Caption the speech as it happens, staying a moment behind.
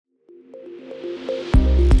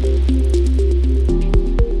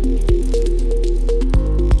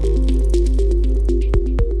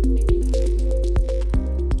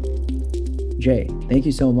Thank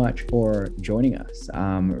you so much for joining us.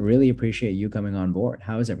 Really appreciate you coming on board.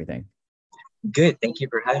 How is everything? Good. Thank you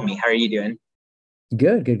for having me. How are you doing?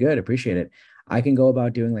 Good, good, good. Appreciate it. I can go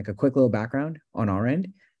about doing like a quick little background on our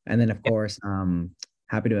end, and then of Yep. course,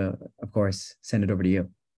 happy to, of course, send it over to you.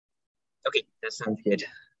 Okay, that sounds good.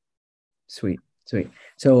 Sweet, sweet.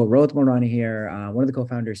 So Rohit Morani here, one of the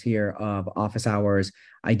co-founders here of Office Hours.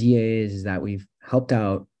 Idea is that we've helped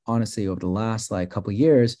out honestly over the last like couple of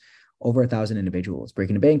years, over 1,000 individuals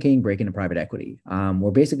breaking into banking, breaking into private equity. We're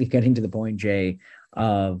basically getting to the point, Jay,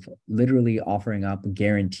 of literally offering up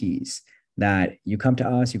guarantees that you come to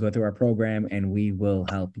us, you go through our program, and we will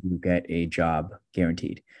help you get a job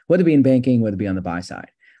guaranteed, whether it be in banking, whether it be on the buy side.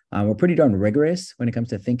 We're pretty darn rigorous when it comes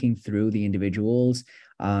to thinking through the individuals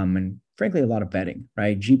and frankly, a lot of vetting,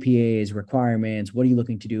 right? GPAs, requirements. What are you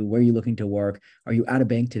looking to do? Where are you looking to work? Are you out of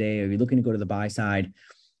bank today? Are you looking to go to the buy side?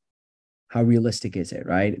 How realistic is it,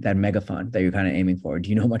 right? That mega fund that you're kind of aiming for. Do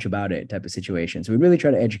you know much about it type of situation? So we really try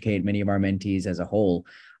to educate many of our mentees as a whole.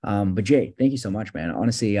 But Jay, thank you so much, man.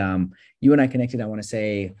 Honestly, you and I connected, I want to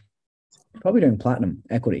say, probably during platinum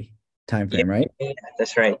equity Yeah, timeframe, right? yeah,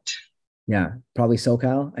 that's right. Yeah, probably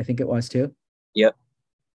SoCal, I think it was too. Yep.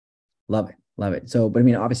 Love it. Love it. So, but I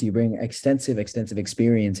mean, obviously you bring extensive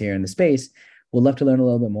experience here in the space. We'd love to learn a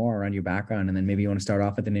little bit more around your background. And then maybe you want to start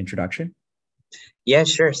off with an introduction. Yeah,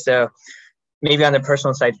 sure. So maybe on the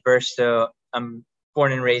personal side first. So I'm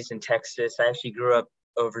born and raised in Texas. I actually grew up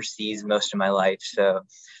overseas most of my life. So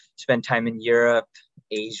spent time in Europe,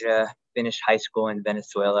 Asia, finished high school in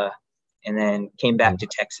Venezuela, and then came back to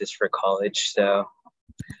Texas for college. So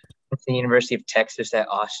at the University of Texas at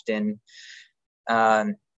Austin.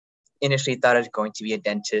 Um, Initially thought I was going to be a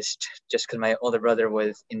dentist just because my older brother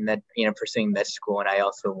was in med, pursuing med school, and I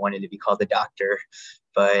also wanted to be called a doctor,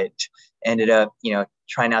 but ended up,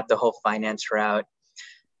 trying out the whole finance route.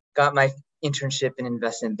 Got my internship in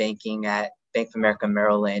investment banking at Bank of America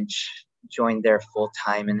Merrill Lynch, joined there full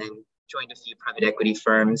time, and then joined a few private equity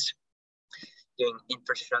firms doing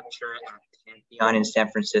infrastructure at Pantheon in San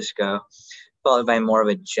Francisco, followed by more of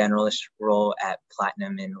a generalist role at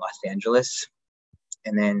Platinum in Los Angeles.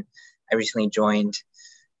 And then I recently joined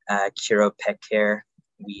Curo Pet Care.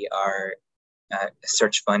 We are a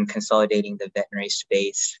search fund consolidating the veterinary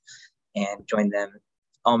space and joined them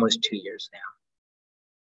almost 2 years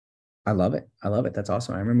now. I love it. I love it. That's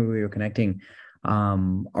awesome. I remember we were connecting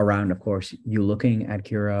around, of course, you looking at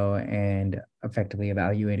Curo and effectively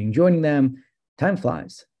evaluating joining them. Time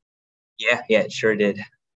flies. Yeah, it sure did.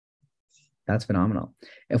 That's phenomenal.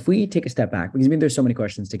 If we take a step back, because I mean, there's so many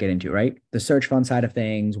questions to get into, right? The search fund side of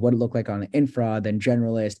things, what it looked like on the infra, then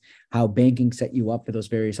generalist, how banking set you up for those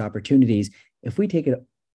various opportunities. If we take it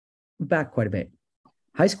back quite a bit,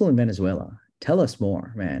 high school in Venezuela, tell us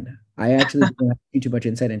more, man. I actually don't have too much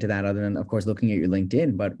insight into that other than, of course, looking at your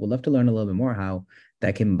LinkedIn, but we'd love to learn a little bit more how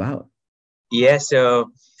that came about. Yeah,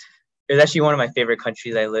 so it was actually one of my favorite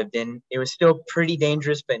countries I lived in. It was still pretty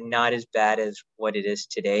dangerous, but not as bad as what it is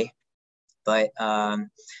today. But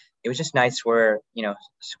it was just nice where,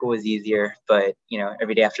 school was easier, but,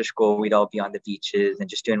 every day after school, we'd all be on the beaches and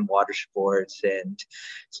just doing water sports. And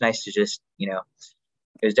it's nice to just, it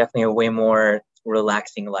was definitely a way more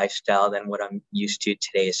relaxing lifestyle than what I'm used to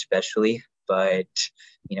today, especially. But,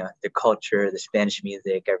 the culture, the Spanish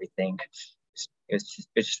music, everything, it was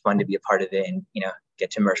just fun to be a part of it and, get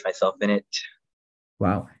to immerse myself in it.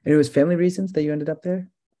 Wow. And it was family reasons that you ended up there?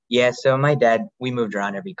 Yeah, so we moved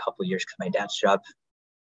around every couple of years because my dad's job.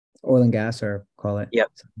 Oil and gas, or call it.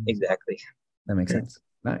 Yep, exactly. That makes sense.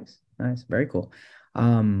 Nice, nice, very cool.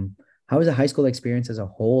 How was the high school experience as a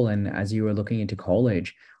whole, and as you were looking into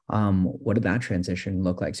college, what did that transition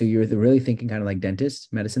look like? So you're really thinking kind of like dentist,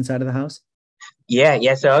 medicine side of the house?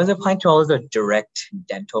 Yeah. So I was applying to all of the direct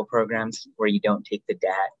dental programs where you don't take the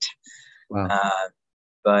DAT. Wow. Uh,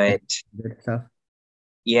 but Good stuff.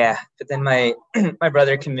 yeah, but then my my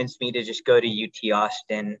brother convinced me to just go to UT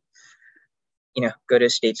Austin, go to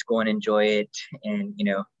state school and enjoy it. And,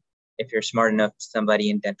 if you're smart enough,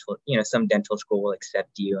 somebody in dental, some dental school will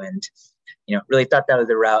accept you. And, really thought that was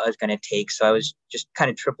the route I was going to take. So I was just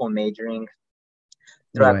kind of triple majoring No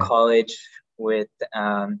throughout way. college with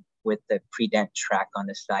the pre-dent track on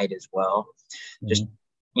the side as well. Just,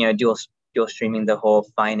 Mhm. dual streaming the whole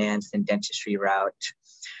finance and dentistry route.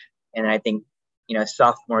 And I think,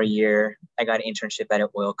 sophomore year, I got an internship at an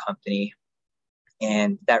oil company.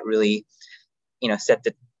 And that really, set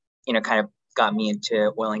the, kind of got me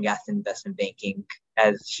into oil and gas investment banking,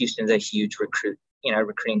 as Houston's a huge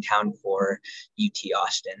recruiting town for UT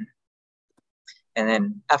Austin. And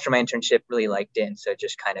then after my internship, really liked it. And so it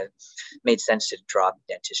just kind of made sense to drop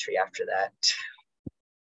dentistry after that.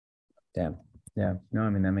 Damn. Yeah, no, I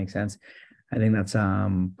mean that makes sense. I think that's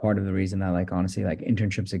part of the reason that like honestly like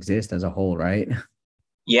internships exist as a whole, right?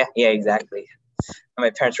 Yeah, yeah, exactly.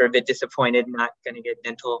 My parents were a bit disappointed not going to get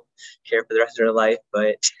dental care for the rest of their life,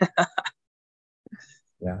 but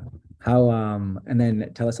Yeah. How and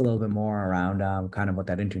then tell us a little bit more around kind of what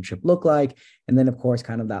that internship looked like. And then of course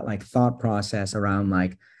kind of that like thought process around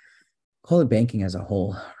like call it banking as a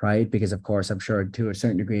whole, right? Because of course I'm sure to a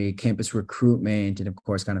certain degree, campus recruitment and of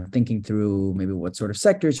course kind of thinking through maybe what sort of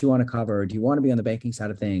sectors you want to cover. Do you want to be on the banking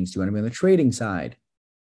side of things? Do you want to be on the trading side?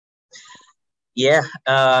 yeah.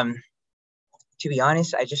 To be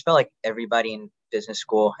honest, I just felt like everybody in business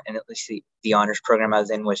school and at least the honors program I was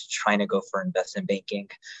in was trying to go for investment banking.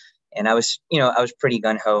 And I was, I was pretty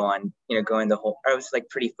gun ho on, going the whole, I was like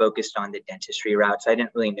pretty focused on the dentistry route. So I didn't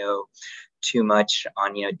really know too much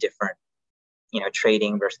on, different,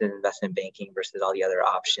 trading versus investment banking versus all the other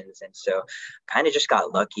options. And so kind of just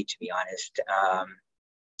got lucky, to be honest.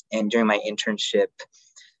 And during my internship,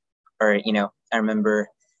 or, I remember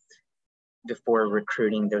before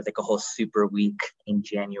recruiting, there was like a whole super week in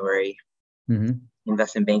January. Mm-hmm.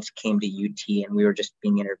 Investment banks came to UT and we were just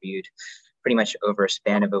being interviewed pretty much over a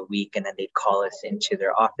span of a week. And then they'd call us into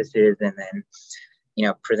their offices and then,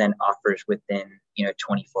 present offers within,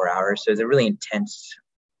 24 hours. So it was a really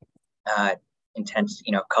uh, intense,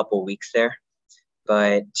 couple weeks there.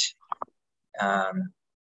 But I'm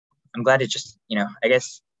glad it just, I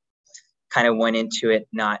guess kind of went into it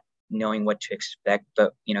not knowing what to expect,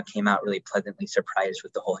 but, came out really pleasantly surprised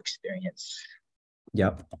with the whole experience.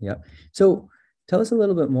 Yep. Yep. So tell us a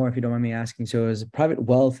little bit more, if you don't mind me asking. So it was private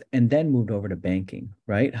wealth and then moved over to banking,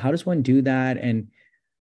 right? How does one do that? And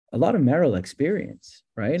a lot of Merrill experience,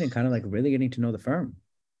 right? And kind of like really getting to know the firm.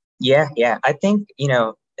 Yeah, yeah. I think,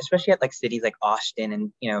 especially at like cities like Austin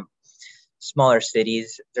and, smaller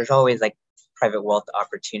cities, there's always like private wealth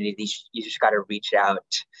opportunities. You just got to reach out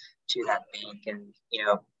to that bank and,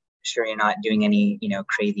 sure you're not doing any,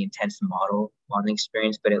 crazy intense modeling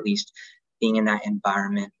experience, but at least being in that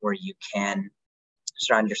environment where you can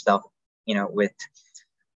surround yourself, with,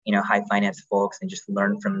 high finance folks and just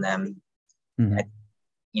learn from them, I,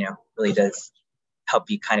 Mhm. really does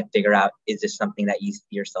help you kind of figure out, is this something that you see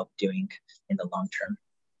yourself doing in the long term?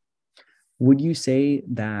 Would you say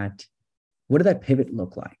that, what did that pivot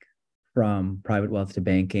look like from private wealth to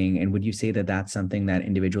banking? And would you say that that's something that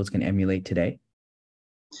individuals can emulate today?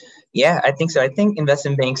 Yeah, I think so. I think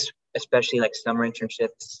investment banks, especially like summer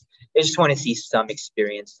internships, they just want to see some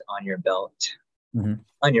experience on your belt, Mhm.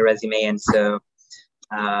 on your resume. And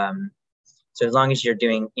um, so as long as you're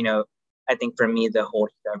doing, I think for me, the whole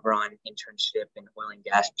Chevron internship in oil and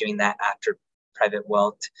gas, doing that after private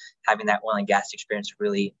wealth, having that oil and gas experience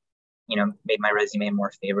really, made my resume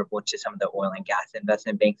more favorable to some of the oil and gas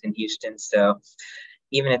investment banks in Houston. So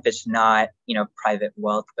even if it's not, private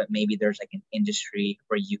wealth, but maybe there's like an industry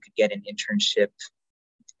where you could get an internship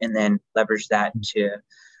and then leverage that to,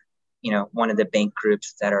 one of the bank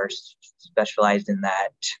groups that are specialized in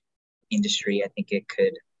that industry. I think it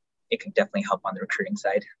could definitely help on the recruiting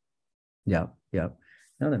side. Yeah, yeah.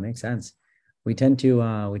 No, that makes sense. We tend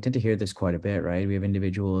to hear this quite a bit, right? We have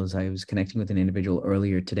individuals. I was connecting with an individual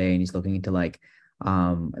earlier today, and he's looking into like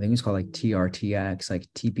I think it's called like TRTX, like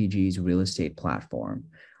TPG's real estate platform.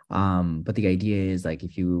 But the idea is like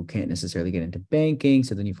if you can't necessarily get into banking,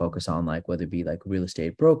 so then you focus on like whether it be like real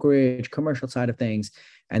estate brokerage, commercial side of things,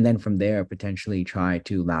 and then from there potentially try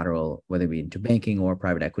to lateral, whether it be into banking or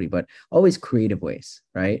private equity, but always creative ways,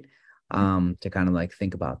 right? To kind of like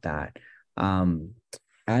think about that. Um,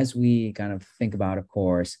 as we kind of think about, of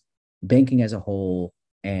course, banking as a whole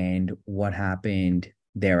and what happened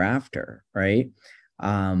thereafter, right?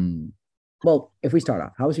 Um, well, if we start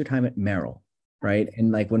off, how was your time at Merrill, right?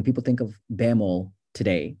 And like when people think of BAML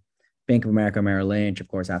today, Bank of America, Merrill Lynch, of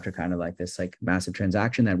course, after kind of like this like massive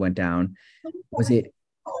transaction that went down, was it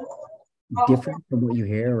different from what you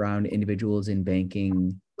hear around individuals in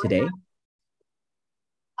banking today?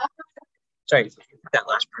 Sorry, that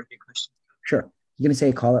last part of your question. Sure. You're going to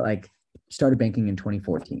say, call it like started banking in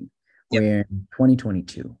 2014. Yep. We're in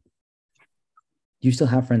 2022. You still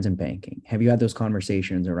have friends in banking. Have you had those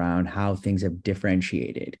conversations around how things have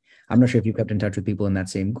differentiated? I'm not sure if you kept in touch with people in that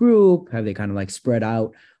same group. Have they kind of like spread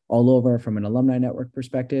out all over from an alumni network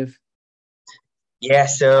perspective? Yeah,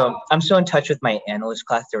 so I'm still in touch with my analyst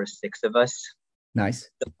class. There were six of us, Nice.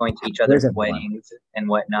 still going to each Where's other's everyone? weddings and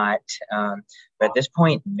whatnot. But at this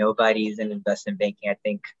point, nobody's in investment banking. I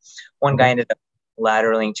think one guy Okay. ended up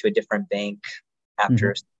lateraling to a different bank Mhm.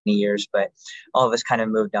 after so many years, but all of us kind of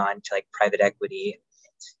moved on to like private equity,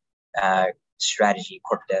 uh, strategy,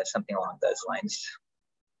 corp dev, something along those lines.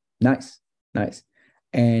 Nice. Nice.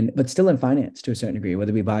 and but still in finance to a certain degree,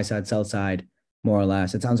 whether it be buy side, sell side, more or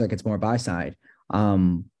less. It sounds like it's more buy side.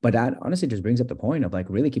 But that honestly just brings up the point of like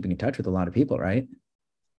really keeping in touch with a lot of people, right?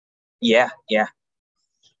 Yeah, yeah.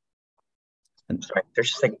 And Sorry, there's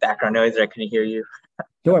just like background noise that I couldn't hear you.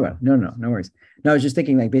 don't worry about it. No worries. No, I was just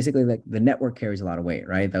thinking like basically like the network carries a lot of weight,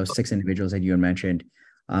 right? Those six individuals that you had mentioned,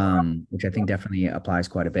 which I think definitely applies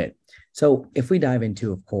quite a bit. So if we dive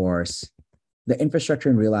into, of course, the infrastructure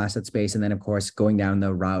and real asset space, and then of course going down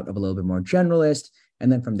the route of a little bit more generalist,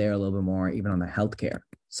 and then from there a little bit more even on the healthcare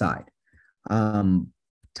side. Um,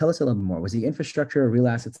 Tell us a little bit more. Was the infrastructure or real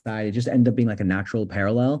asset side, it just ended up being like a natural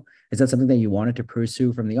parallel? Is that something that you wanted to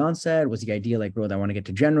pursue from the onset? Was the idea like, bro, I want to get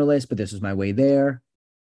to generalist, but this was my way there?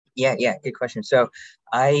 Yeah, yeah, good question. So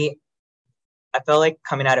I I felt like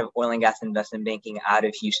coming out of oil and gas investment banking out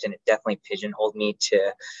of Houston, it definitely pigeonholed me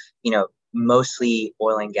to, mostly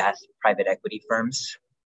oil and gas private equity firms.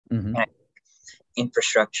 Mm-hmm. And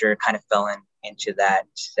infrastructure kind of fell into that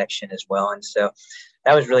section as well. And so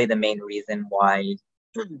that was really the main reason why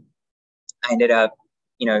I ended up,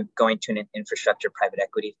 going to an infrastructure private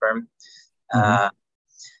equity firm. Mm-hmm. Uh,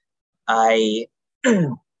 I,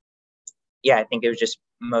 yeah, I think it was just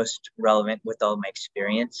most relevant with all my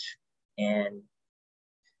experience. And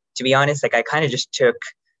to be honest, like I kind of just took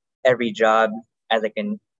every job as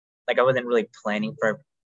like I wasn't really planning for.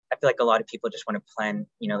 I feel like a lot of people just want to plan,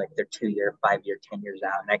 like their 2 year, 5 year, 10 years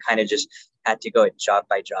out, and I kind of just had to go job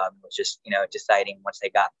by job and was just, deciding once I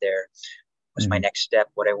got there, what's my Mm-hmm. next step,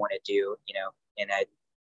 what I want to do, and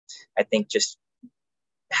I think just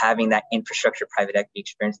having that infrastructure private equity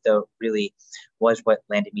experience though really was what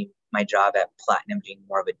landed me my job at Platinum, being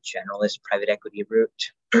more of a generalist private equity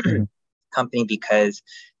route Mm-hmm. company, because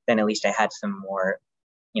then at least I had some more,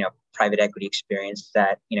 private equity experience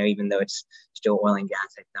that, even though it's still oil and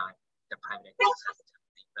gas, I thought the private equity side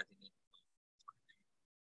doesn't need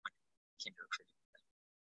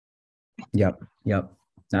Yep. Yep.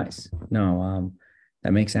 Nice. No,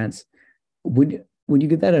 that makes sense. Would you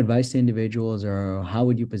give that advice to individuals, or how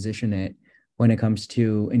would you position it when it comes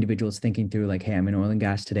to individuals thinking through like, hey, I'm in oil and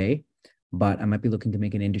gas today, but I might be looking to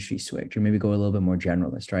make an industry switch or maybe go a little bit more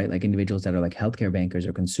generalist, right? Like individuals that are like healthcare bankers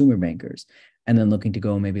or consumer bankers, and then looking to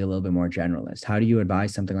go maybe a little bit more generalist. How do you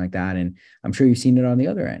advise something like that? And I'm sure you've seen it on the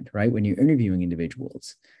other end, right? When you're interviewing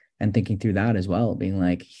individuals and thinking through that as well, being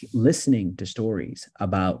like listening to stories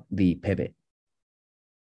about the pivot.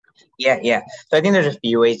 Yeah, yeah. So I think there's a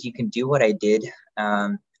few ways you can do what I did.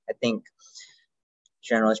 I think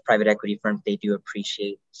generalist private equity firms, they do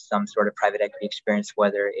appreciate some sort of private equity experience,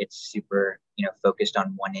 whether it's super, focused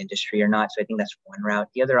on one industry or not. So I think that's one route.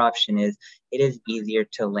 The other option is it is easier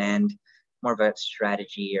to land more of a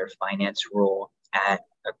strategy or finance role at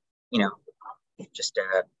a, you know, just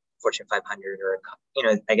a Fortune 500 or,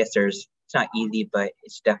 I guess it's not easy, but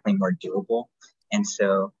it's definitely more doable. And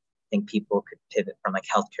so I think people could pivot from like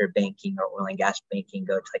healthcare banking or oil and gas banking,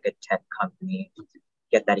 go to like a tech company,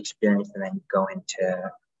 get that experience, and then go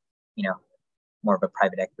into, you know, more of a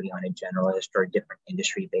private equity on a generalist or a different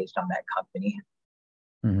industry based on that company.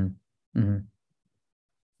 Mm-hmm. Mm-hmm.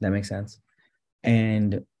 That makes sense.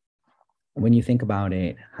 And when you think about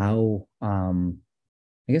it, how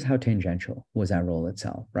I guess how tangential was that role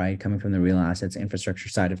itself, right? Coming from the real assets infrastructure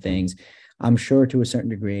side of things, I'm sure to a certain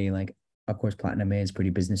degree, like of course, Platinum is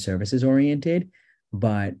pretty business services oriented,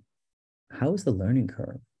 but how was the learning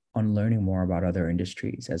curve on learning more about other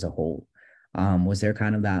industries as a whole? Was there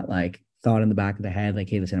kind of that like thought in the back of the head, like,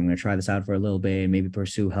 hey, listen, I'm going to try this out for a little bit, maybe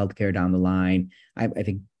pursue healthcare down the line? I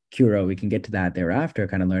think Curo, we can get to that thereafter,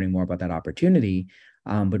 kind of learning more about that opportunity.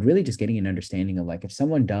 But really just getting an understanding of like if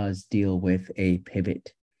someone does deal with a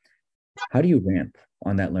pivot, how do you ramp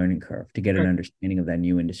on that learning curve to get an understanding of that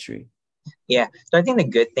new industry? Yeah. So I think the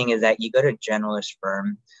good thing is that you go to a generalist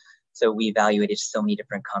firm. So we evaluated so many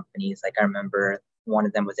different companies. Like I remember one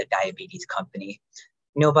of them was a diabetes company.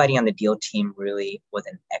 Nobody on the deal team really was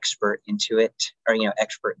an expert into it, or,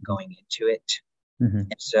 expert going into it. Mm-hmm.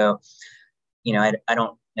 And so, I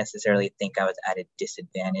don't necessarily think I was at a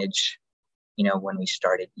disadvantage, when we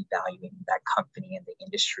started evaluating that company and the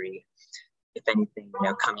industry. If anything,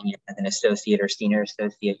 coming in as an associate or senior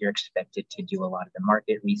associate, you're expected to do a lot of the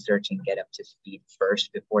market research and get up to speed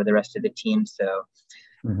first before the rest of the team. So,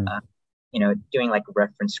 Mm-hmm. uh, doing like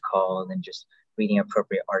reference calls and just reading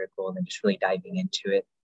appropriate articles and just really diving into it,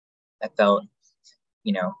 I felt,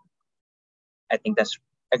 you know, I think that's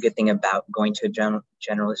a good thing about going to a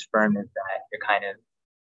generalist firm, is that you're kind of,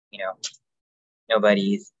 you know,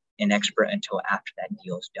 nobody's an expert until after that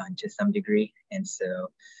deal is done to some degree. And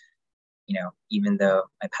so, even though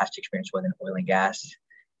my past experience wasn't oil and gas,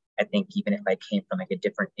 I think even if I came from like a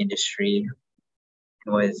different industry,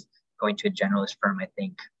 was going to a generalist firm. I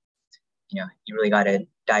think, you really got to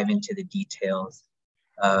dive into the details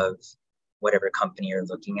of whatever company you're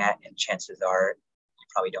looking at, and chances are you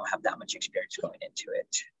probably don't have that much experience going into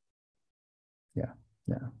it. Yeah,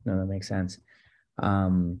 yeah, no, that makes sense.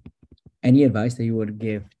 Um, any advice that you would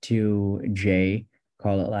give to Jay,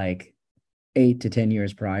 call it like 8 to 10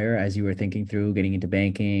 years prior, as you were thinking through getting into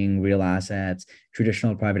banking, real assets,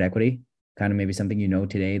 traditional private equity, kind of maybe something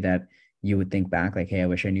today that you would think back like, hey, I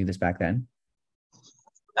wish I knew this back then?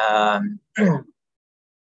 Um,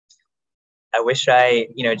 I wish I,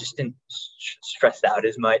 just didn't stress out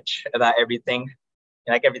as much about everything.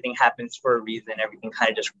 Like everything happens for a reason. Everything kind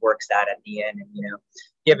of just works out at the end. And,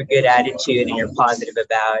 you have a good attitude and you're positive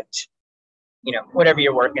about, whatever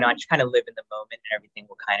you're working on, just kind of live in the moment and everything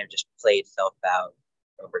will kind of just play itself out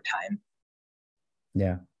over time.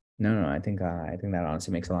 Yeah. No, I think that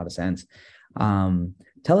honestly makes a lot of sense.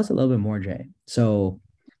 Tell us a little bit more, Jay. So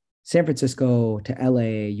San Francisco to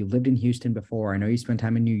LA, you've lived in Houston before. I know you spent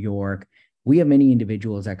time in New York. We have many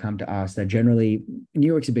individuals that come to us that generally, New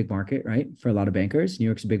York's a big market, right? For a lot of bankers, New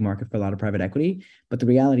York's a big market for a lot of private equity. But the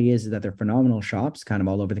reality is that they're phenomenal shops kind of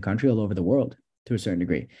all over the country, all over the world to a certain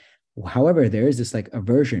degree. However, there is this like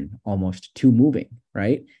aversion almost to moving,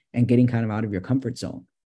 right? And getting kind of out of your comfort zone.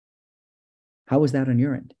 How was that on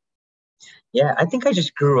your end? Yeah, I think I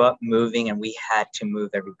just grew up moving and we had to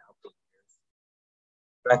move every couple of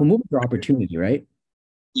years. Well, moving for opportunity, right?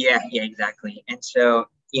 Yeah, exactly. And so,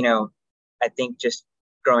 I think just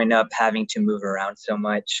growing up having to move around so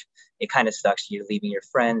much, it kind of sucks. You're leaving your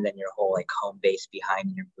friends and your whole like home base behind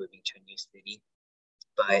and you're moving to a new city.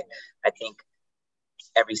 But I think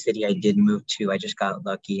every city I did move to, I just got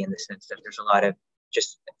lucky in the sense that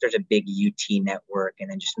there's a big UT network and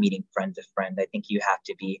then just meeting friends of friends. I think you have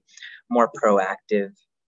to be more proactive,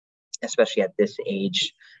 especially at this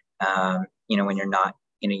age, when you're not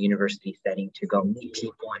in a university setting to go meet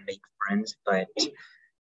people and make friends. But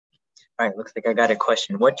all right, looks like I got a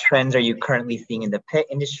question. What trends are you currently seeing in the pet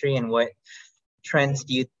industry, and what trends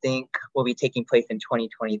do you think will be taking place in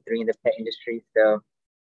 2023 in the pet industry? So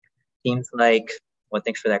seems like, well,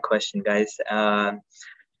 thanks for that question, guys.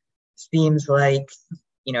 Seems like,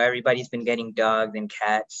 everybody's been getting dogs and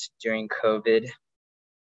cats during COVID.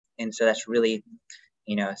 And so that's really,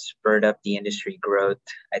 spurred up the industry growth.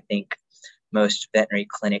 I think most veterinary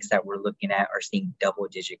clinics that we're looking at are seeing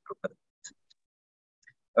double-digit growth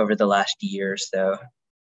over the last year or so.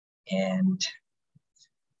 And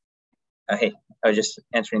hey, I was just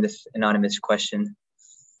answering this anonymous question.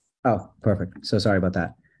 Oh, perfect. So sorry about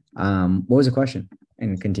that. What was the question?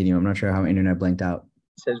 And continue. I'm not sure how internet blanked out.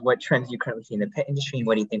 It says, what trends do you currently see in the pet industry, and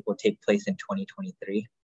what do you think will take place in 2023?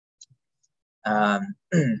 I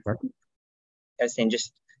was saying,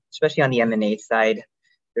 just especially on the M&A side,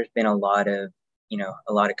 there's been a lot of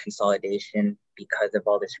consolidation because of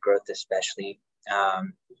all this growth, especially.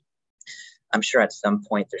 I'm sure at some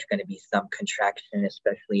point there's going to be some contraction,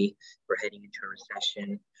 especially if we're heading into a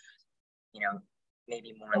recession.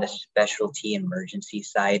 Maybe more on the specialty emergency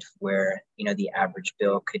side where, the average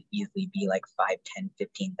bill could easily be like $5, $10,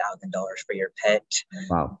 $15,000 for your pet.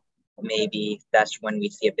 Wow. Maybe that's when we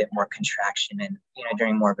see a bit more contraction and,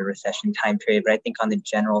 during more of a recession time period. But I think on the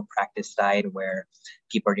general practice side where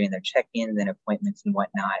people are doing their check-ins and appointments and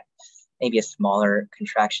whatnot, maybe a smaller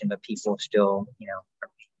contraction, but people still,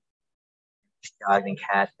 dogs and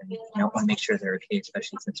cats and, want to make sure they're okay,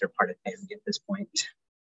 especially since they're part of family at this point.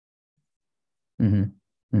 Mm-hmm.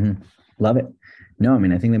 Mm-hmm. Love it. No, I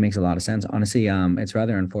mean, I think that makes a lot of sense. Honestly, it's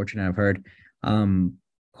rather unfortunate. I've heard,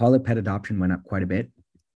 call it pet adoption went up quite a bit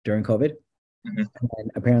during COVID. Mm-hmm.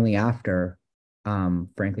 And apparently after,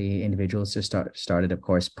 frankly, individuals just started, of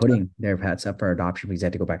course, putting their pets up for adoption because they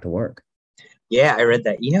had to go back to work. Yeah, I read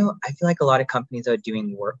that. I feel like a lot of companies are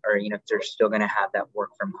doing work, or, if they're still going to have that work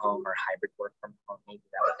from home or hybrid work from home, maybe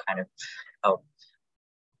that would kind of help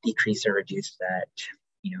decrease or reduce that,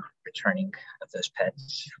 returning of those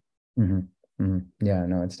pets. Mm-hmm. Mm-hmm. Yeah,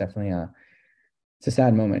 no, it's definitely it's a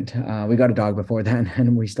sad moment. We got a dog before then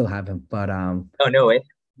and we still have him, but oh, no way.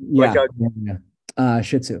 yeah,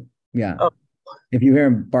 Shih Tzu. Yeah. Oh. If you hear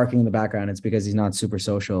him barking in the background, it's because he's not super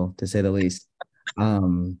social, to say the least.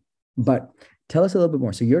 But tell us a little bit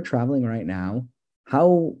more. So you're traveling right now.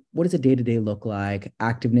 What does a day-to-day look like?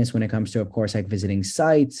 Activeness when it comes to, of course, like visiting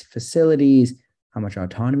sites, facilities. How much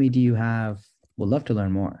autonomy do you have? We'd love to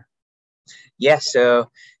learn more. Yeah, so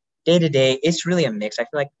day to day, it's really a mix. I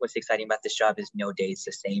feel like what's exciting about this job is no day is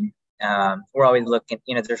the same. We're always looking,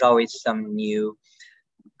 there's always some new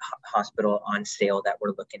hospital on sale that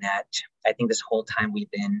we're looking at. I think this whole time we've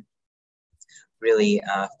been really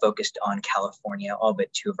focused on California. All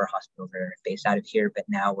but two of our hospitals are based out of here, but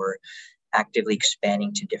now we're actively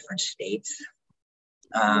expanding to different states.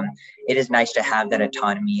 It is nice to have that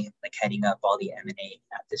autonomy, like heading up all the M&A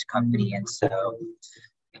at this company. And so,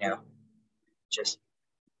 just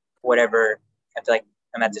whatever, I feel like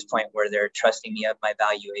I'm at this point where they're trusting me of my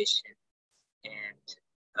valuation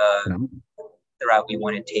and the route we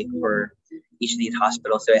want to take for each of these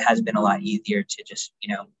hospitals. So it has been a lot easier to just,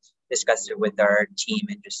 discuss it with our team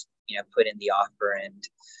and just, put in the offer and,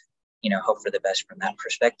 hope for the best from that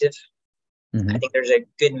perspective. I think there's a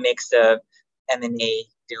good mix of M&A,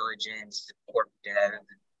 diligence, corp dev,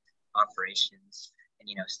 operations, and,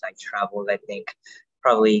 site travels. I think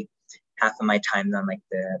probably half of my time on like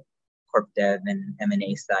the corp dev and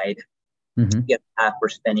M&A side. The other half we're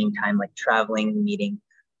spending time like traveling,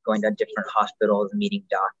 going to different hospitals, meeting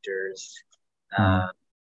doctors, and,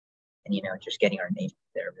 just getting our name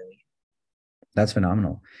there really. That's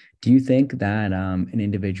phenomenal. Do you think that an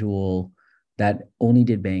individual that only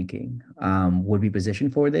did banking would be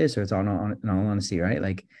positioned for this, or it's all in all honesty, right?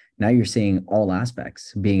 Like now you're seeing all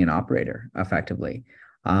aspects being an operator effectively.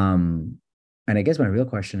 And I guess my real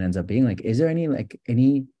question ends up being like, is there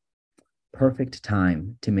any perfect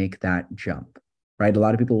time to make that jump, right? A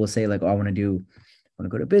lot of people will say like, oh, I want to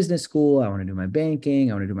go to business school. I want to do my banking.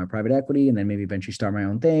 I want to do my private equity and then maybe eventually start my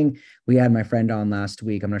own thing. We had my friend on last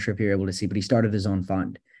week. I'm not sure if you're able to see, but he started his own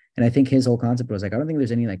fund. And I think his whole concept was like, I don't think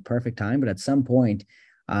there's any like perfect time, but at some point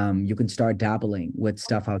you can start dabbling with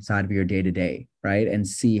stuff outside of your day-to-day, right? And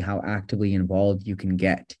see how actively involved you can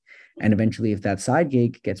get. And eventually if that side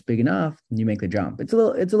gig gets big enough, you make the jump. It's a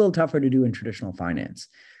little tougher to do in traditional finance,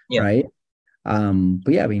 right?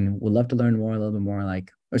 But yeah, I mean, we'd love to learn we'd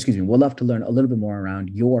love to learn a little bit more around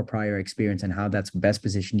your prior experience and how that's best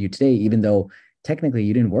positioned you today, even though technically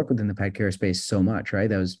you didn't work within the pet care space so much, right?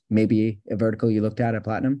 That was maybe a vertical you looked at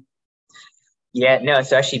Platinum. Yeah, no,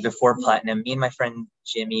 it's actually before Platinum. Me and my friend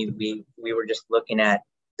Jimmy, we were just looking at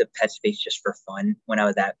the pet space just for fun when I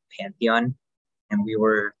was at Pantheon, and we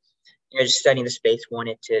were just studying the space,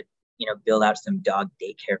 wanted to build out some dog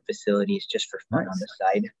daycare facilities just for fun on the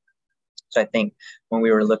side. So I think when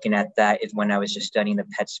we were looking at that is when I was just studying the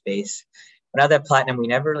pet space. When I was at Platinum, we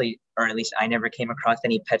never really, or at least I never came across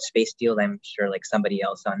any pet space deals. I'm sure like somebody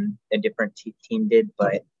else on a different team did,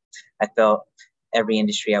 but I felt every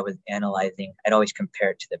industry I was analyzing, I'd always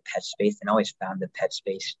compare it to the pet space and always found the pet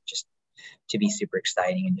space just to be super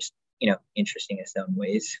exciting and just, interesting in its own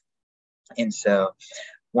ways. And so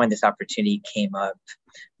when this opportunity came up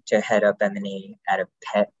to head up M&A at a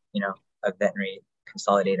pet, a veterinary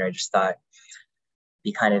consolidator, I just thought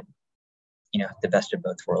be kind of, the best of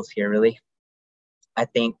both worlds here, really. I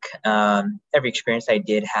think every experience I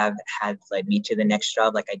did have had led me to the next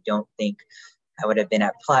job. Like, I don't think I would have been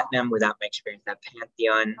at Platinum without my experience at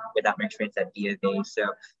Pantheon, without my experience at B of A. So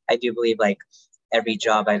I do believe like every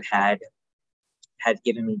job I've had has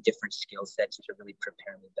given me different skill sets to really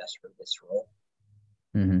prepare me best for this role.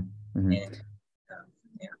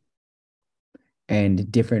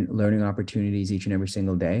 And different learning opportunities each and every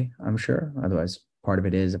single day, I'm sure. Otherwise, part of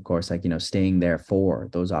it is, of course, like, staying there for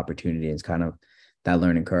those opportunities, kind of that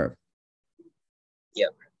learning curve.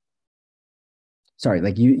 Yep. Sorry,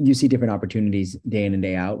 like you see different opportunities day in and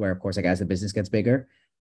day out where, of course, like as the business gets bigger,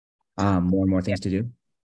 more and more things to do.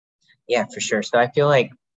 Yeah, for sure. So I feel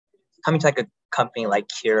like coming to like a company like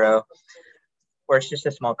Kiro, where it's just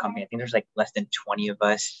a small company, I think there's like less than 20 of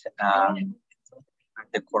us at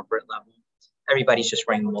the corporate level. Everybody's just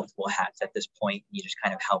wearing multiple hats at this point. You just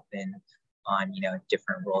kind of help in on,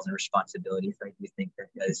 different roles and responsibilities. So I do think that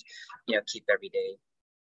does, keep every day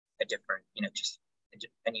a different, just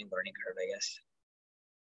a new learning curve, I guess.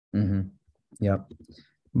 Yep.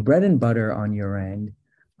 Bread and butter on your end,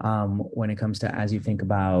 when it comes to, as you think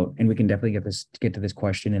about, and we can definitely get to this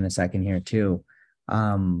question in a second here too.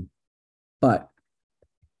 But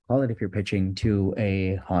call it if you're pitching to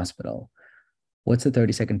a hospital, what's the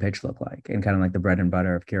 30-second pitch look like and kind of like the bread and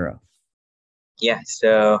butter of Kiro? Yeah.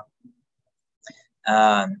 So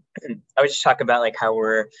I would just talk about like how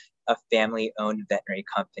we're a family-owned veterinary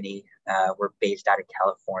company. We're based out of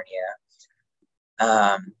California.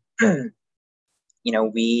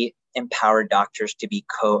 We empower doctors to be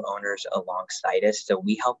co-owners alongside us. So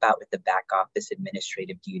we help out with the back office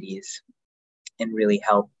administrative duties and really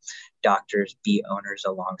help doctors be owners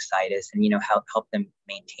alongside us and, help them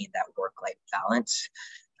maintain that work-life balance.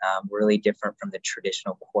 We're really different from the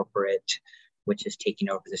traditional corporate, which is taking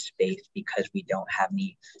over the space because we don't have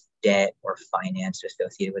any debt or finance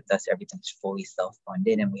associated with us. Everything's fully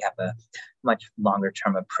self-funded, and we have a much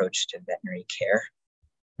longer-term approach to veterinary care.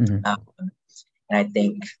 And I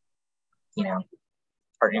think you know,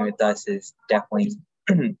 partnering with us is definitely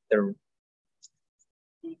the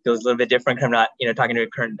feels a little bit different. 'Cause I'm not, talking to a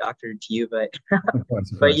current doctor to you, but Of but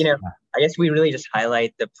course. I guess we really just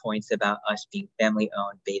highlight the points about us being family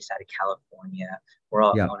owned, based out of California. We're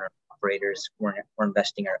all Yeah. owner operators. We're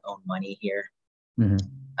investing our own money here. Mm-hmm.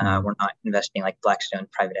 Mm-hmm. We're not investing like Blackstone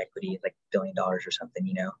private equity, like $1 billion or something,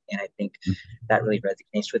 And I think that really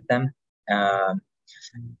resonates with them. Um,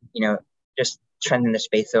 just trend in the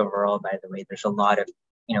space overall. By the way, there's a lot of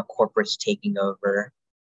corporates taking over,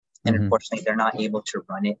 and Mm-hmm. unfortunately, they're not able to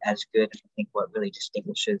run it as good. I think what really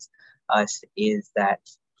distinguishes us is that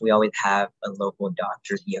we always have a local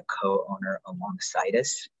doctor be a co-owner alongside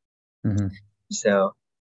us. Mm-hmm. So,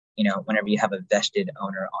 whenever you have a vested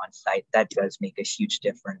owner on site, that does make a huge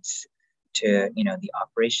difference to, the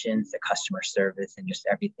operations, the customer service, and just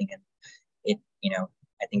everything. And it,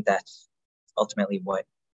 I think that's ultimately what,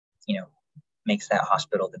 makes that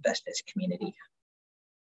hospital the best as community.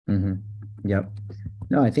 Mm-hmm. Yep.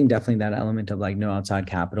 No, I think definitely that element of like no outside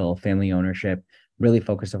capital, family ownership, really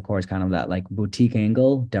focused, of course, kind of that like boutique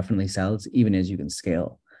angle definitely sells even as you can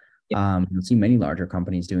scale. Yeah, You see many larger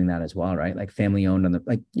companies doing that as well, right? Like family owned on the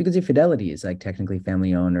like you can see Fidelity is like technically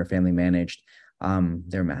family owned or family managed.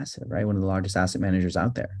 They're massive, right? One of the largest asset managers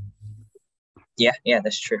out there. yeah,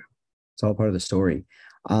 that's true. It's all part of the story.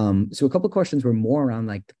 So a couple of questions were more around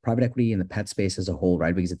like the private equity and the pet space as a whole,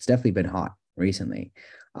 right? Because it's definitely been hot recently.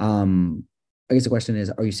 Um, I guess the question is,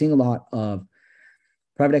 are you seeing a lot of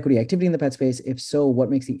private equity activity in the pet space? If so, what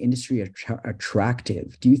makes the industry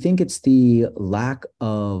attractive? Do you think it's the lack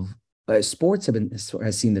of sports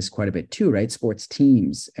has seen this quite a bit too, right? Sports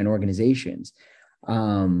teams and organizations.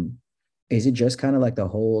 Um, is it just kind of like the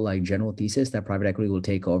whole like general thesis that private equity will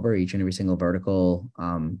take over each and every single vertical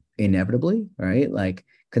inevitably, right? Like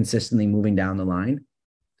consistently moving down the line?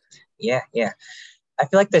 Yeah. I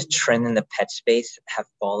feel like this trend in the pet space have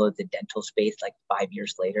followed the dental space like 5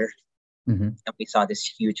 years later. Mm-hmm. And we saw this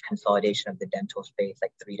huge consolidation of the dental space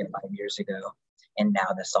like 3 to 5 years ago. And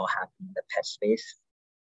now this all happened in the pet space.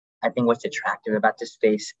 I think what's attractive about this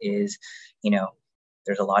space is,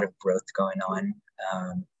 there's a lot of growth going on.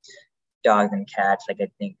 Dogs and cats, like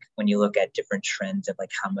I think when you look at different trends of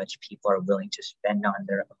like how much people are willing to spend on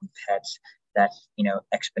their own pets, that's,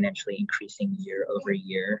 exponentially increasing year over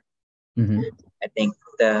year. Mm-hmm. I think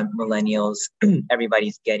the millennials,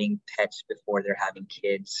 everybody's getting pets before they're having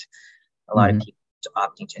kids. A lot of Mm-hmm. people are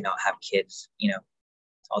opting to not have kids,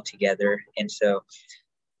 altogether. And so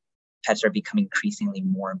pets are becoming increasingly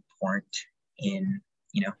more important in,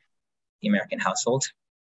 the American household.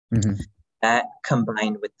 Mm-hmm. That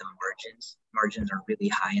combined with the margins are really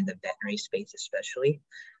high in the veterinary space, especially.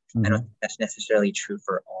 I don't Mm-hmm. think that's necessarily true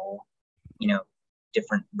for all, you know,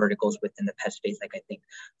 different verticals within the pet space. Like I think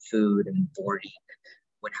food and boarding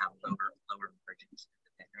would have lower margins in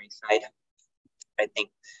the veterinary side. I think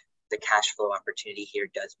the cash flow opportunity here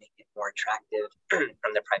does make it more attractive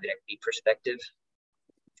from the private equity perspective.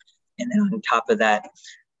 And then on top of that,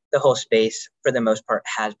 the whole space, for the most part,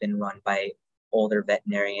 has been run by older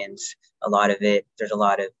veterinarians. A lot of it, there's a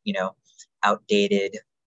lot of, outdated,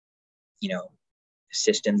 you know,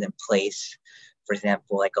 systems in place. For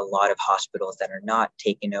example, like a lot of hospitals that are not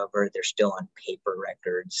taken over, they're still on paper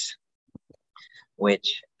records,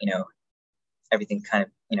 which, everything kind of,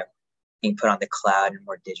 being put on the cloud and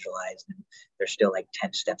more digitalized. And they're still like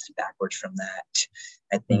 10 steps backwards from that.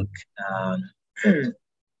 I think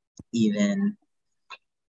even,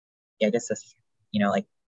 yeah, I guess that's, like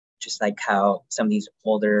just like how some of these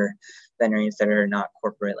older veterinarians that are not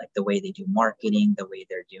corporate, like the way they do marketing, the way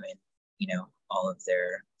they're doing, all of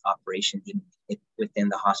their operations even within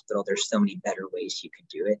the hospital, there's so many better ways you could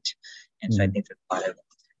do it. And so I Mm-hmm. think there's a lot of,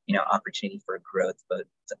 opportunity for growth, both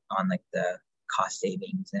on like the cost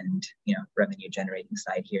savings and, revenue generating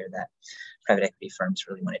side here that private equity firms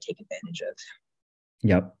really want to take advantage of.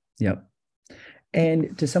 Yep. Yep.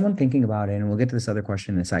 And to someone thinking about it, and we'll get to this other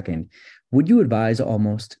question in a second, would you advise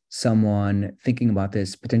almost someone thinking about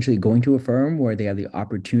this potentially going to a firm where they have the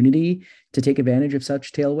opportunity to take advantage of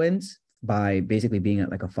such tailwinds by basically being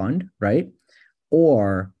at like a fund, right?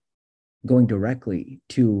 Or going directly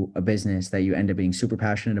to a business that you end up being super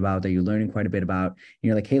passionate about, that you're learning quite a bit about. And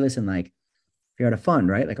you're like, hey, listen, like if you're at a fund,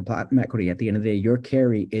 right? Like a platinum equity, at the end of the day, your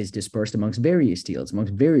carry is dispersed amongst various deals,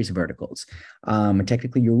 amongst various verticals. And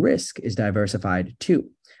technically your risk is diversified too.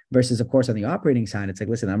 Versus, of course, on the operating side, it's like,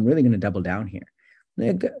 listen, I'm really going to double down here.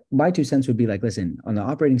 Like, my 2 cents would be like, listen, on the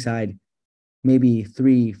operating side, maybe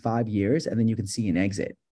 3, 5 years, and then you can see an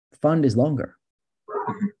exit. Fund is longer.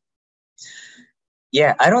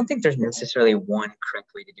 Yeah, I don't think there's necessarily one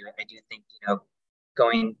correct way to do it. I do think,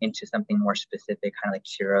 going into something more specific, kind of like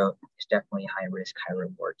chiro, is definitely high risk, high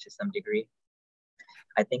reward to some degree.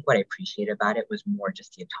 I think what I appreciate about it was more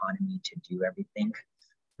just the autonomy to do everything.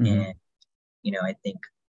 Mm-hmm. And, I think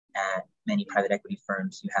at many private equity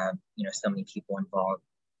firms, you have, so many people involved,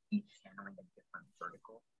 each handling a different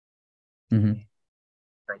vertical. Mm-hmm.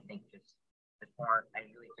 So I think just the more, I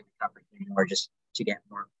really took this opportunity more just to get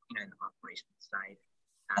more, in the operational side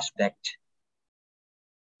aspect,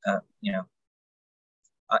 uh, you know,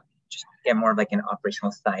 just get more of like an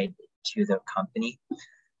operational side to the company or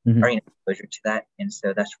Mm-hmm. exposure to that. And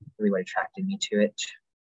so that's really what attracted me to it.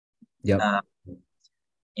 Yep. Uh,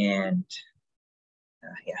 and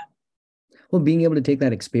yeah. Well, being able to take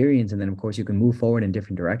that experience and then, of course, you can move forward in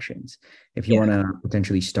different directions. If you Yeah. want to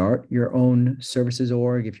potentially start your own services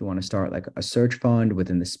org, if you want to start like a search fund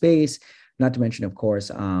within the space, not to mention, of course,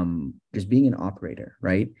 just being an operator,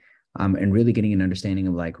 right? And really getting an understanding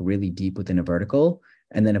of like really deep within a vertical.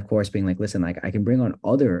 And then, of course, being like, listen, like I can bring on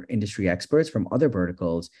other industry experts from other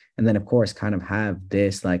verticals. And then, of course, kind of have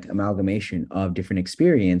this like amalgamation of different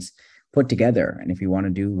experience put together. And if you want to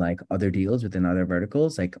do like other deals within other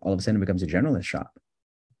verticals, like all of a sudden it becomes a generalist shop.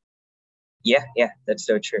 Yeah. Yeah. That's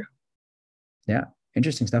so true. Yeah.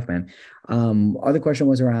 Interesting stuff, man. Other question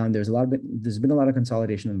was around there's been a lot of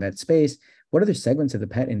consolidation in the vet space. What other segments of the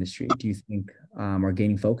pet industry do you think are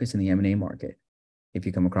gaining focus in the M&A market if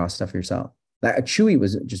you come across stuff yourself? Like Chewy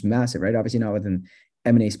was just massive, right? Obviously not within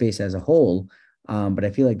M&A space as a whole. But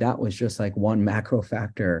I feel like that was just like one macro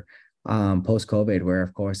factor post COVID, where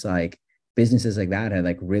of course like businesses like that had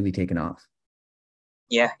like really taken off.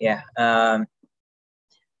 Yeah. Yeah. I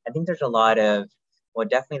think there's a lot of, well,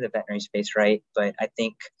 definitely the veterinary space, right? But I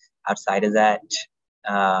think outside of that,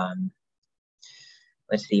 um,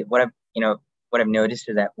 let's see, what I've noticed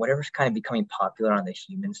is that whatever's kind of becoming popular on the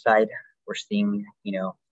human side, we're seeing,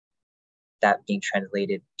 that being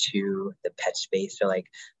translated to the pet space. So like,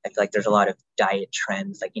 I feel like there's a lot of diet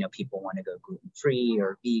trends, like, people want to go gluten-free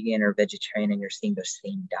or vegan or vegetarian, and you're seeing those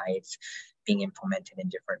same diets being implemented in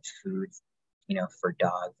different foods, for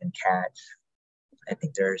dogs and cats. I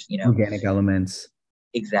think there's, Organic elements.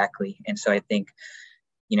 exactly. And so I think,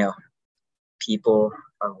 you know, people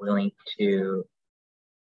are willing to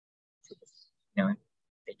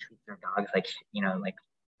they treat their dogs like,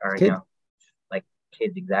 or, Kids. like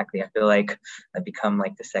kids. Exactly. I feel like I've become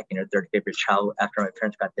like the second or third favorite child after my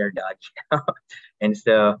parents got their dog. And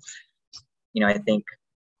so, I think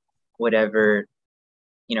whatever,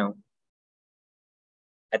 you know,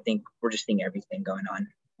 I think we're just seeing everything going on.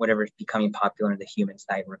 Whatever is becoming popular on the human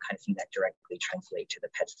side, we're kind of seeing that directly translate to the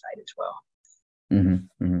pet side as well.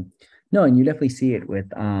 Mm-hmm, mm-hmm. No, and you definitely see it with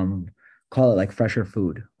call it like fresher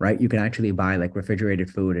food, right? You can actually buy like refrigerated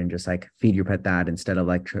food and just like feed your pet that instead of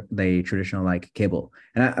like the traditional like kibble.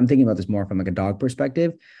 And I'm thinking about this more from like a dog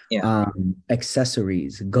perspective. Yeah.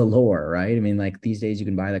 Accessories galore, right? I mean, like these days you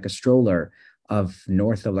can buy like a stroller of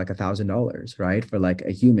north of like $1,000, right? For like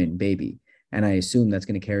a human baby. And I assume that's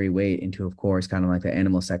going to carry weight into, of course, kind of like the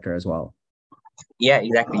animal sector as well. Yeah,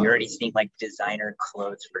 exactly. You're already seeing like designer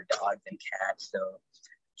clothes for dogs and cats. So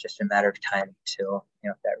it's just a matter of time till,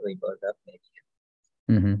 if that really blows up, maybe.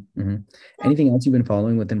 Mm-hmm, mm-hmm. Anything else you've been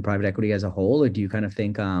following within private equity as a whole, or do you kind of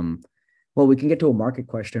think, well, we can get to a market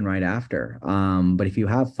question right after. But if you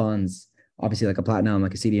have funds, obviously like a Platinum,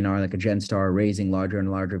 like a CDNR, like a Genstar, raising larger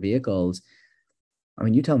and larger vehicles, I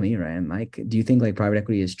mean, you tell me, Ryan, like, do you think like private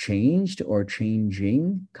equity has changed or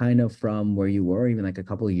changing kind of from where you were even like a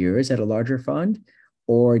couple of years at a larger fund?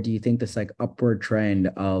 Or do you think this like upward trend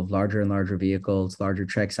of larger and larger vehicles, larger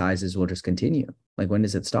check sizes will just continue? Like, when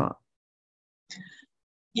does it stop?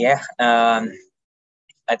 Yeah. I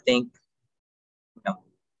think, kind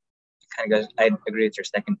of goes, I agree with your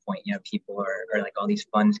second point. People are like all these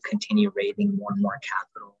funds continue raising more and more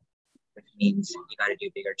capital, which means you got to do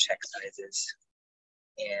bigger check sizes.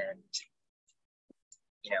 And,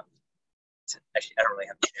 you know, actually, I don't really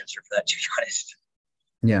have an answer for that, to be honest.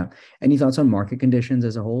 Yeah. Any thoughts on market conditions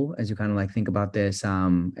as a whole, as you kind of like think about this,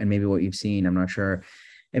 and maybe what you've seen? I'm not sure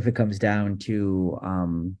if it comes down to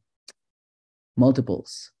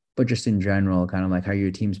multiples, but just in general, kind of like how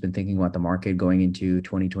your team's been thinking about the market going into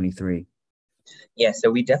 2023. Yeah,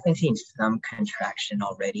 so we definitely seen some contraction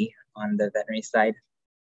already on the veterinary side.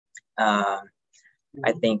 Um,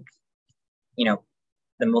 I think,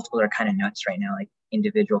 the multiples are kind of nuts right now. Like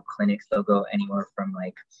individual clinics, they'll go anywhere from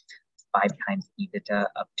like 5 times EBITDA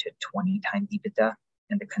up to 20 times EBITDA.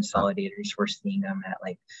 And the consolidators, we're seeing them at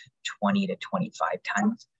like 20 to 25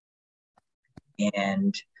 times.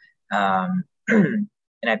 And and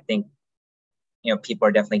I think, people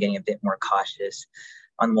are definitely getting a bit more cautious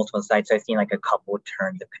on multiple sides. So I've seen like a couple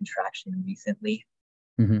turns of contraction recently.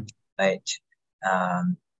 Mm-hmm. but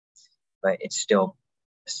um, but it's still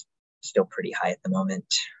pretty high at the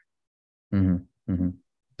moment. Mm-hmm. Mm-hmm.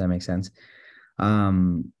 That makes sense.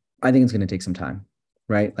 Um, I think it's going to take some time,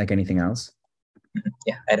 right? Like anything else.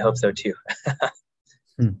 Yeah, I'd hope so too.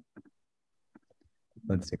 Hmm.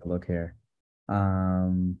 Let's take a look here.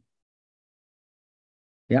 Um,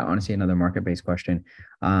 yeah, honestly, another market-based question.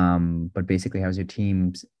 But basically, how's your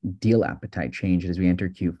team's deal appetite changed as we enter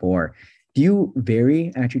Q4? Do you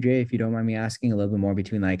vary, actually, Jay, if you don't mind me asking, a little bit more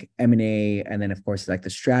between like M&A and then, of course, like the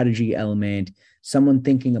strategy element, someone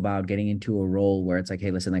thinking about getting into a role where it's like,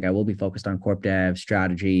 hey, listen, like I will be focused on corp dev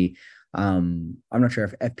strategy. I'm not sure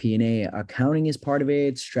if FP&A accounting is part of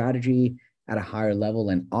it, strategy at a higher level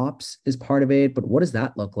and ops is part of it, but what does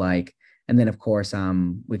that look like? And then, of course,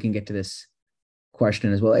 we can get to this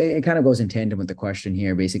question as well. It kind of goes in tandem with the question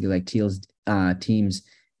here, basically like teams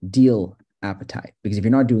deal appetite. Because if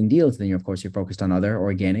you're not doing deals, then of course you're focused on other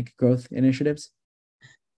organic growth initiatives.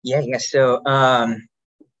 Yeah. So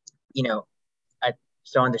you know,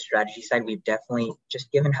 so on the strategy side, we've definitely,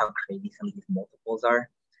 just given how crazy some of these multiples are,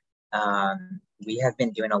 we have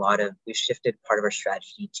been doing we've shifted part of our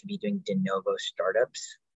strategy to be doing de novo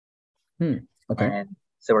startups. Okay. And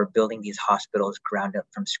so we're building these hospitals ground up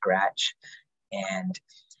from scratch. And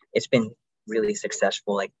it's been really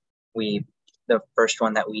successful. Like the first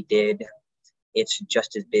one that we did, it's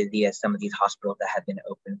just as busy as some of these hospitals that have been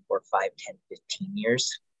open for 5, 10, 15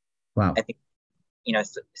 years. Wow. I think,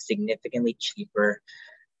 it's significantly cheaper.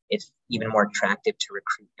 It's even more attractive to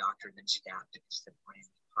recruit doctors and staff to just the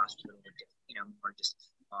hospital with, more just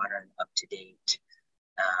modern, up to date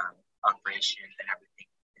operations and everything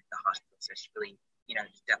in the hospital. So it's really,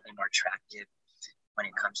 it's definitely more attractive when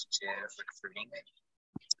it comes to recruiting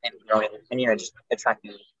and growing and just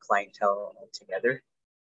attracting clientele altogether.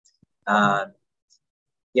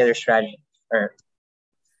 The other strategy, I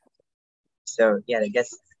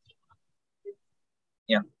guess,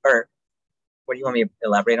 or what do you want me to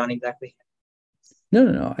elaborate on exactly?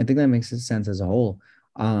 No. I think that makes sense as a whole.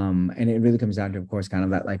 And it really comes down to, of course, kind of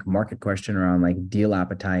that like market question around like deal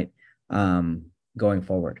appetite going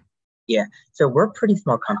forward. Yeah. So we're a pretty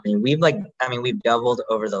small company. We've doubled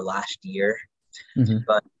over the last year,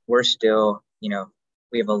 but we're still,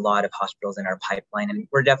 we have a lot of hospitals in our pipeline, and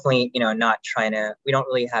we're definitely, not we don't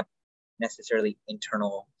really have necessarily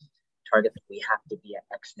internal targets. We have to be at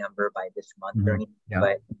X number by this month or anything,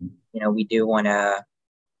 but,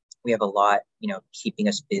 we have a lot, keeping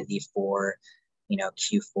us busy for,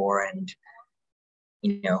 Q4. And,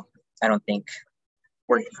 I don't think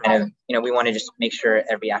we're kind of, we want to just make sure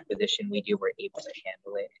every acquisition we do, we're able to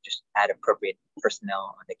handle it and just add appropriate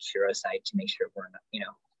personnel on the Curo side to make sure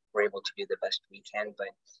we're able to do the best we can, but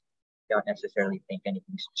don't necessarily think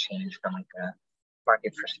anything's changed from like a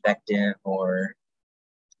market perspective or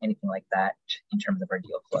anything like that in terms of our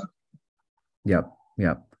deal flow. Yep.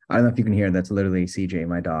 I don't know if you can hear, that's literally CJ,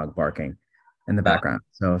 my dog, barking in the background.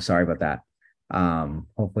 So sorry about that.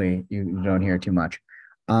 Hopefully you don't hear too much.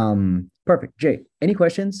 Perfect. Jay, any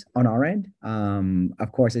questions on our end?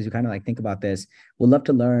 Of course, as you kind of like think about this, we'd love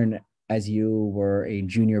to learn, as you were a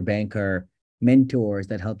junior banker, mentors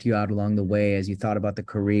that helped you out along the way as you thought about the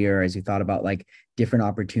career, as you thought about like different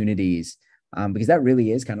opportunities. Because that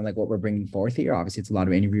really is kind of like what we're bringing forth here. Obviously, it's a lot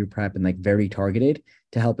of interview prep and like very targeted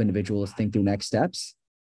to help individuals think through next steps.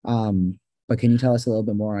 But can you tell us a little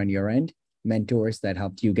bit more on your end, mentors that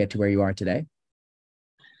helped you get to where you are today?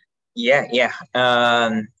 Yeah.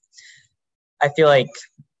 I feel like,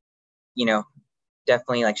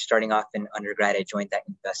 definitely like starting off in undergrad, I joined that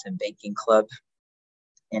investment banking club.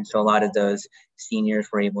 And so a lot of those seniors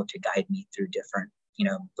were able to guide me through different,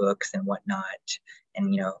 books and whatnot.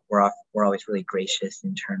 And, we're always really gracious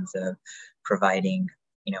in terms of providing,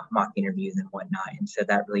 mock interviews and whatnot. And so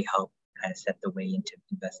that really helped kind of set the way into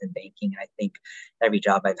investment banking. And I think every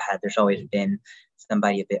job I've had, there's always been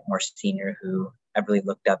somebody a bit more senior who I've really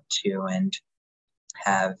looked up to and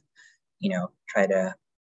have, try to,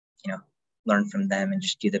 learn from them and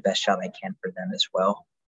just do the best job I can for them as well.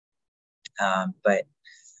 But,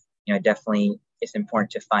 definitely it's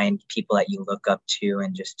important to find people that you look up to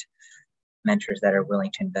and just mentors that are willing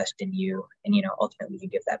to invest in you. And, ultimately you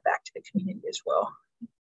give that back to the community as well.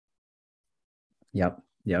 Yep.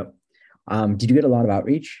 Did you get a lot of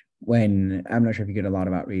outreach I'm not sure if you get a lot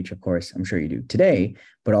of outreach, of course, I'm sure you do today,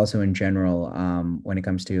 but also in general, when you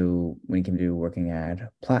came to working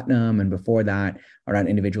at Platinum and before that, around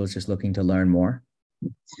individuals just looking to learn more?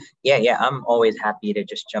 Yeah. I'm always happy to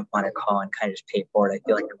just jump on a call and kind of just pay for it. I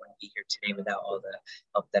feel like I wouldn't be here today without all the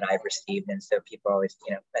help that I've received. And so people are always,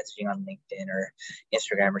 messaging on LinkedIn or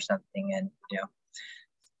Instagram or something. And,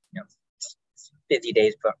 busy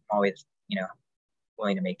days, but I'm always,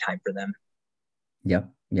 willing to make time for them. Yep.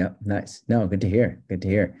 Yep. Nice. No, good to hear. Good to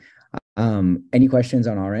hear. Any questions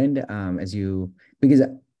on our end? Because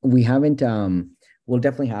we haven't, we'll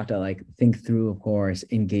definitely have to like think through, of course,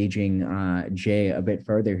 engaging Jay a bit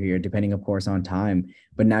further here, depending, of course, on time,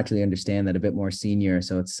 but naturally understand that a bit more senior.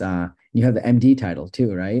 So it's, you have the MD title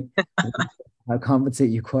too, right? I'll compensate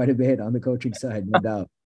you quite a bit on the coaching side, no doubt.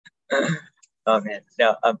 Oh man,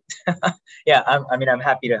 no, yeah, I'm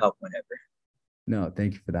happy to help whenever. No,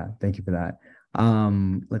 thank you for that. Thank you for that.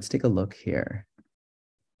 Let's take a look here.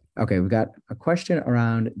 Okay, we got a question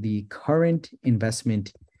around the current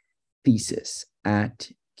investment thesis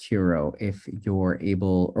at Curo, if you're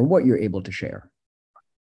able or what you're able to share.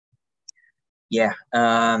 Yeah,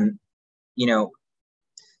 I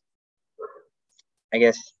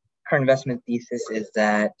guess current investment thesis is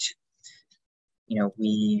that,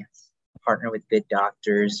 we partner with good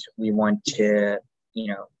doctors. We want to,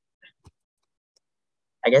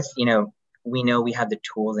 I guess, we know we have the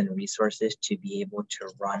tools and resources to be able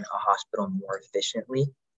to run a hospital more efficiently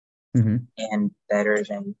and better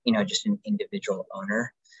than, just an individual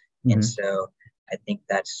owner. And so I think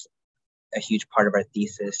that's a huge part of our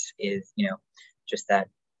thesis is, just that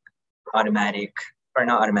automatic, or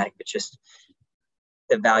not automatic, but just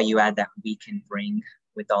the value add that we can bring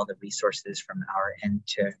with all the resources from our end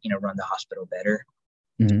to, run the hospital better.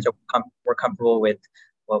 So we're comfortable with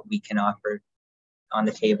what we can offer on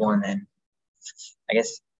the table. And then I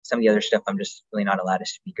guess some of the other stuff I'm just really not allowed to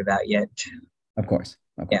speak about yet. Of course.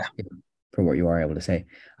 Yeah. For what you are able to say.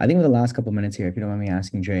 I think with the last couple of minutes here, if you don't mind me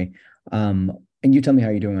asking, Jay, and you tell me how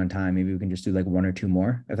you're doing on time, maybe we can just do like one or two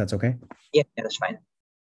more, if that's okay. Yeah, that's fine.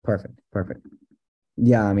 Perfect.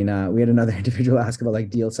 Yeah, I mean, we had another individual ask about like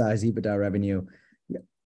deal size, EBITDA revenue.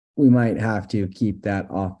 We might have to keep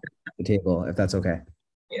that off the table if that's okay.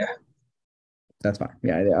 Yeah. That's fine.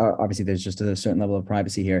 Yeah, obviously there's just a certain level of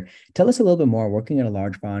privacy here. Tell us a little bit more, working at a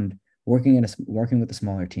large fund, working with a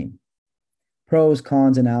smaller team. Pros,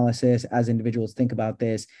 cons analysis as individuals think about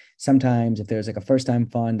this. Sometimes if there's like a first time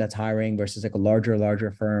fund that's hiring versus like a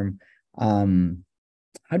larger firm,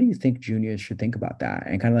 how do you think juniors should think about that?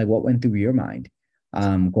 And kind of like what went through your mind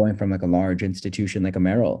going from like a large institution like a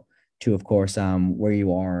Merrill to, of course, where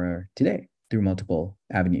you are today through multiple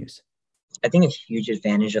avenues? I think a huge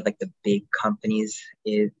advantage of like the big companies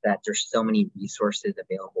is that there's so many resources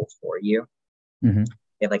available for you. They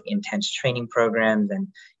have like intense training programs, and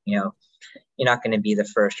you're not going to be the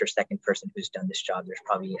first or second person who's done this job. There's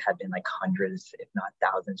probably have been like hundreds, if not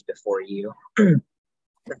thousands, before you in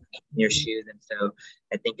your shoes. And so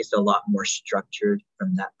I think it's a lot more structured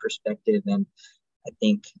from that perspective. And I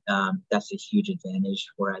think that's a huge advantage.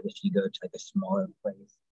 Whereas if you go to like a smaller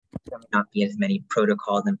place, there may not be as many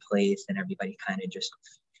protocols in place, and everybody kind of just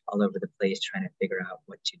all over the place trying to figure out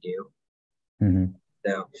what to do.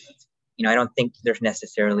 So, I don't think there's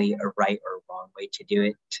necessarily a right or wrong way to do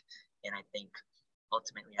it. And I think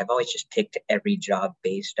ultimately I've always just picked every job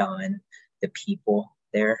based on the people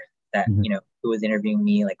there that, who was interviewing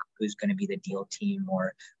me, like who's going to be the deal team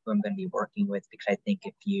or who I'm going to be working with. Because I think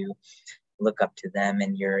if you look up to them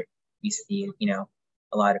and you see, a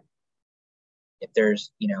lot of, if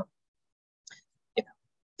there's, if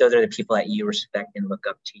those are the people that you respect and look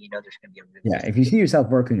up to, there's going to be a really if you see yourself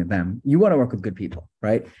working with them, you want to work with good people,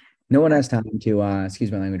 right? No one has time to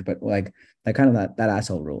excuse my language, but like that kind of that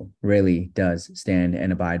asshole rule really does stand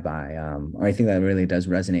and abide by. Or I think that really does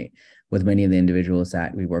resonate with many of the individuals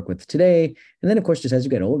that we work with today. And then of course, just as you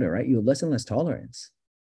get older, right, you have less and less tolerance.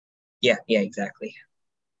 Yeah, exactly.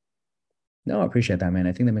 No, I appreciate that, man.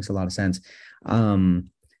 I think that makes a lot of sense.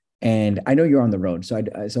 And I know you're on the road.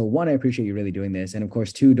 So one, I appreciate you really doing this. And of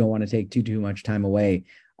course, two, don't want to take too much time away.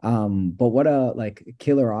 But what a like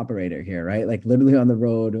killer operator here, right? Like literally on the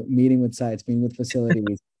road, meeting with sites, meeting with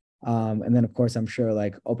facilities. And then of course, I'm sure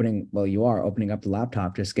like you are opening up the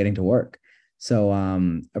laptop, just getting to work. So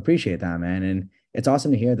appreciate that, man. And it's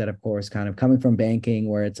awesome to hear that, of course, kind of coming from banking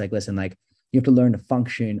where it's like, listen, like you have to learn to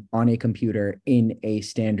function on a computer in a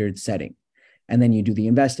standard setting. And then you do the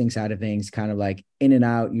investing side of things, kind of like in and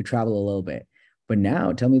out, you travel a little bit. But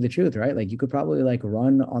now tell me the truth, right? Like you could probably like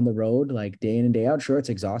run on the road, like day in and day out. Sure, it's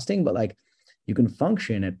exhausting, but like you can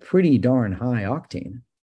function at pretty darn high octane.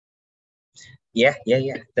 Yeah.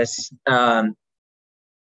 That's that's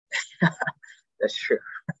true.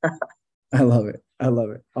 I love it.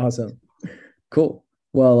 Awesome. Cool.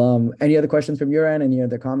 Well, any other questions from your end? Any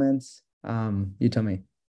other comments? You tell me.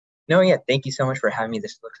 No, yeah. Thank you so much for having me.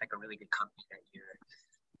 This looks like a really good company that you're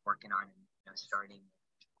working on and starting.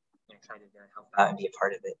 I'm excited to help out and be a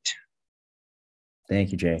part of it.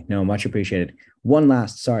 Thank you, Jay. No, much appreciated. One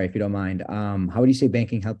last, sorry if you don't mind. How would you say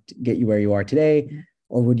banking helped get you where you are today?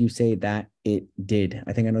 Or would you say that it did?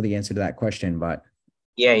 I think I know the answer to that question, but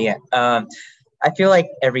Yeah, yeah. I feel like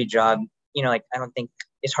every job, like I don't think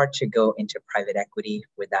it's hard to go into private equity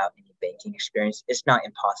without any banking experience. It's not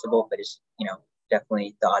impossible, but it's,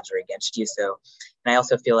 definitely the odds are against you. So, and I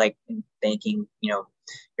also feel like in banking, you're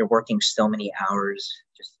working so many hours,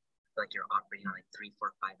 just like you're operating on like 3,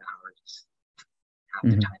 4, 5 hours half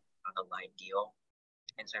the Mhm. time on a live deal.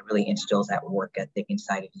 And so it really instills that work ethic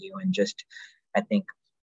inside of you. And just, I think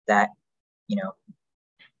that, you know,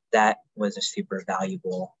 that was a super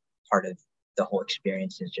valuable part of the whole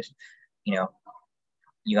experience is just, you know,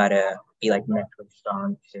 you gotta be like mentally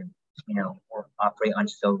strong to, or operate on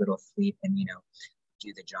so little sleep and,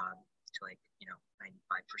 do the job to like,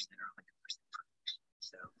 95% or 100%.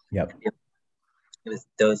 So Yep. it was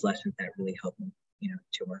those lessons that really helped me,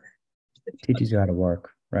 to work. Teaches you how to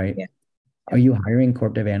work, right? Yeah. Are you hiring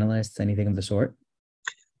corp dev analysts, anything of the sort?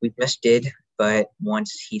 We just did, but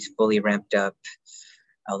once he's fully ramped up,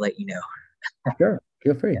 I'll let you know. Sure.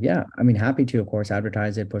 Feel free. Yeah. Yeah. I mean, happy to, of course,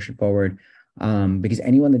 advertise it, push it forward. Because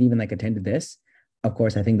anyone that even like attended this, of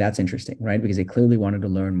course, I think that's interesting, right? Because they clearly wanted to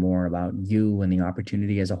learn more about you and the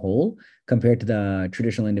opportunity as a whole compared to the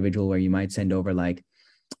traditional individual where you might send over like,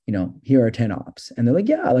 here are 10 ops. And they're like,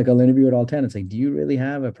 yeah, like I'll interview at all 10. It's like, do you really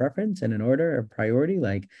have a preference and an order or priority?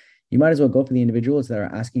 Like you might as well go for the individuals that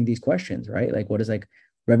are asking these questions, right? Like what does like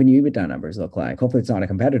revenue EBITDA numbers look like? Hopefully it's not a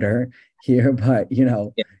competitor here, but Yeah.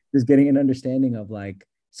 just getting an understanding of like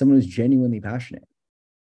someone who's genuinely passionate.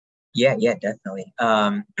 Yeah, yeah, definitely.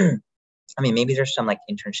 I mean, maybe there's some like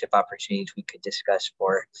internship opportunities we could discuss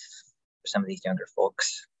for some of these younger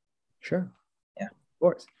folks. Sure, of Yeah.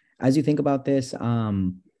 course. As you think about this,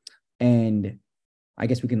 and I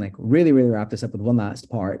guess we can like really, really wrap this up with one last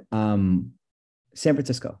part. San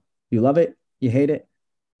Francisco, you love it? You hate it?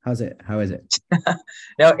 How's it? How is it?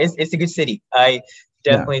 No, it's a good city. I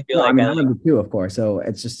Yeah. definitely feel No, I like mean, I I like, love it too, of course. So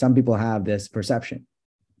it's just some people have this perception.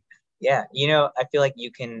 yeah, I feel like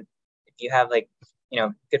you can, if you have like,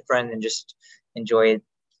 good friends and just enjoy it,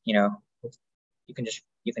 you know, you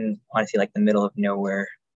can honestly like the middle of nowhere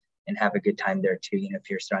and have a good time there too, if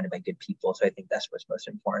you're surrounded by good people. So I think that's what's most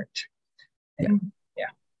important. Yeah, And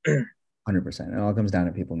yeah. 100%. It all comes down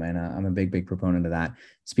to people, man. I'm a big, big proponent of that.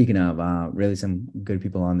 Speaking of, really some good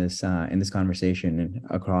people on this in this conversation and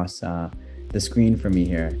across the screen for me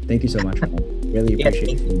here. Thank you so much, man. Really Yeah,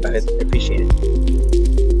 appreciate thank you. I it. appreciate it.